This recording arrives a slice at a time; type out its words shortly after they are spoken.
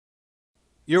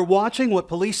You're watching what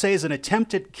police say is an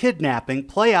attempted kidnapping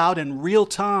play out in real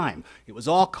time. It was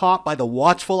all caught by the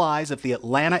watchful eyes of the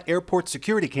Atlanta airport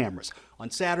security cameras. On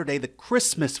Saturday, the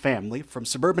Christmas family from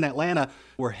suburban Atlanta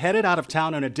were headed out of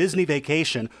town on a Disney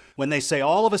vacation when they say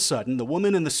all of a sudden the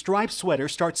woman in the striped sweater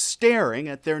starts staring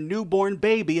at their newborn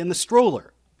baby in the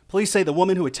stroller. Police say the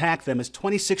woman who attacked them is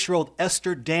 26-year-old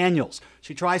Esther Daniels.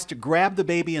 She tries to grab the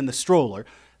baby in the stroller,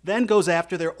 then goes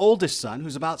after their oldest son,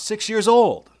 who's about 6 years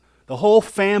old. The whole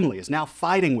family is now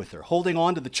fighting with her, holding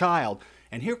on to the child,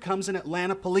 and here comes an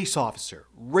Atlanta police officer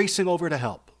racing over to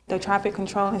help. The traffic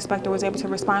control inspector was able to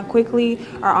respond quickly.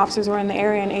 Our officers were in the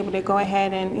area and able to go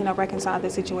ahead and, reconcile the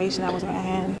situation that was at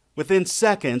hand. Within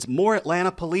seconds, more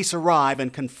Atlanta police arrive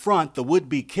and confront the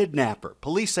would-be kidnapper.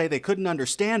 Police say they couldn't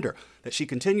understand her, that she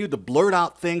continued to blurt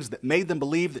out things that made them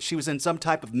believe that she was in some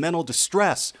type of mental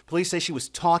distress. Police say she was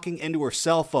talking into her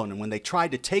cell phone, and when they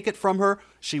tried to take it from her,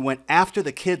 she went after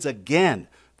the kids again.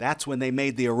 That's when they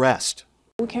made the arrest.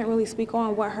 We can't really speak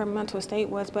on what her mental state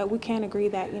was, but we can agree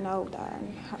that,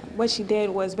 what she did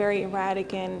was very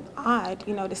erratic and odd,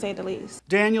 to say the least.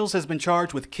 Daniels has been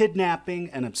charged with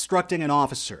kidnapping and obstructing an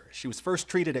officer. She was first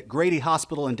treated at Grady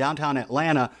Hospital in downtown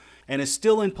Atlanta and is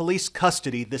still in police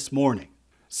custody this morning.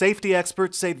 Safety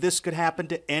experts say this could happen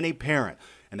to any parent,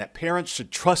 and that parents should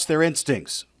trust their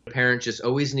instincts. A parent just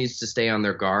always needs to stay on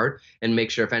their guard and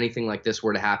make sure if anything like this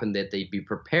were to happen that they'd be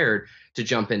prepared to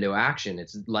jump into action.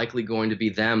 It's likely going to be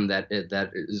them that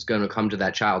is going to come to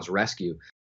that child's rescue.